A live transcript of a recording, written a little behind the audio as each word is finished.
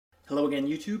Hello again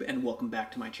YouTube and welcome back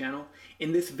to my channel.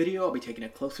 In this video I'll be taking a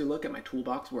closer look at my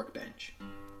toolbox workbench.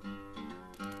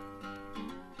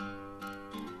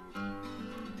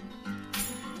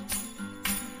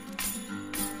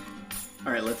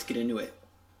 Alright, let's get into it.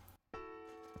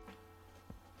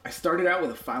 I started out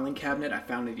with a filing cabinet I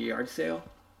found at a yard sale.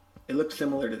 It looked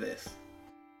similar to this.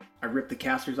 I ripped the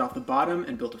casters off the bottom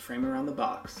and built a frame around the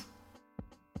box.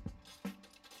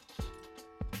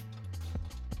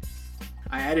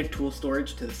 I added tool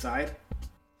storage to the side.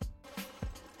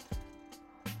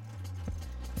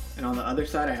 And on the other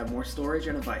side I have more storage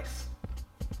and a vise.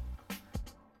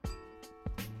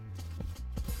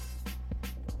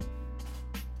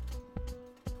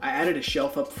 I added a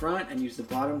shelf up front and used the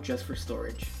bottom just for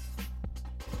storage.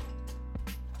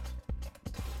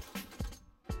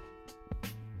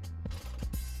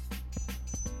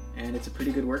 And it's a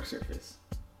pretty good work surface.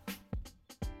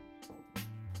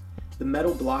 The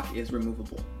metal block is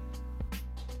removable.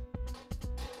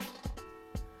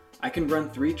 I can run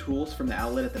 3 tools from the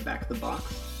outlet at the back of the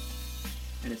box,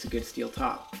 and it's a good steel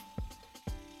top.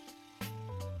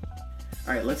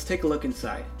 Alright, let's take a look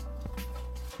inside.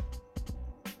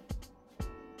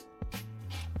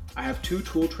 I have 2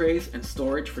 tool trays and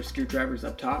storage for screwdrivers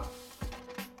up top.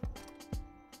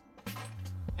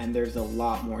 And there's a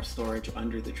lot more storage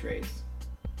under the trays.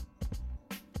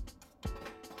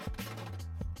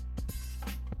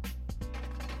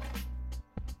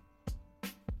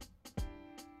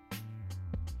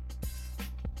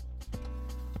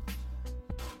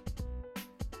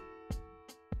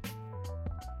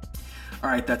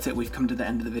 Alright, that's it. We've come to the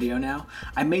end of the video now.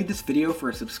 I made this video for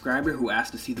a subscriber who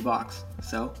asked to see the box,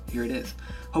 so here it is.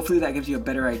 Hopefully that gives you a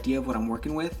better idea of what I'm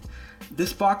working with.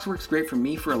 This box works great for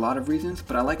me for a lot of reasons,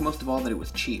 but I like most of all that it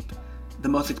was cheap. The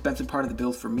most expensive part of the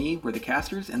build for me were the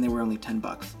casters, and they were only 10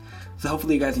 bucks. So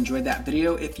hopefully you guys enjoyed that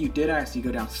video. If you did, I ask you to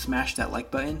go down, smash that like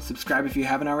button, subscribe if you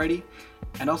haven't already,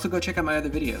 and also go check out my other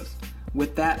videos.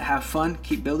 With that, have fun,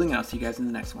 keep building, and I'll see you guys in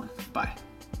the next one. Bye.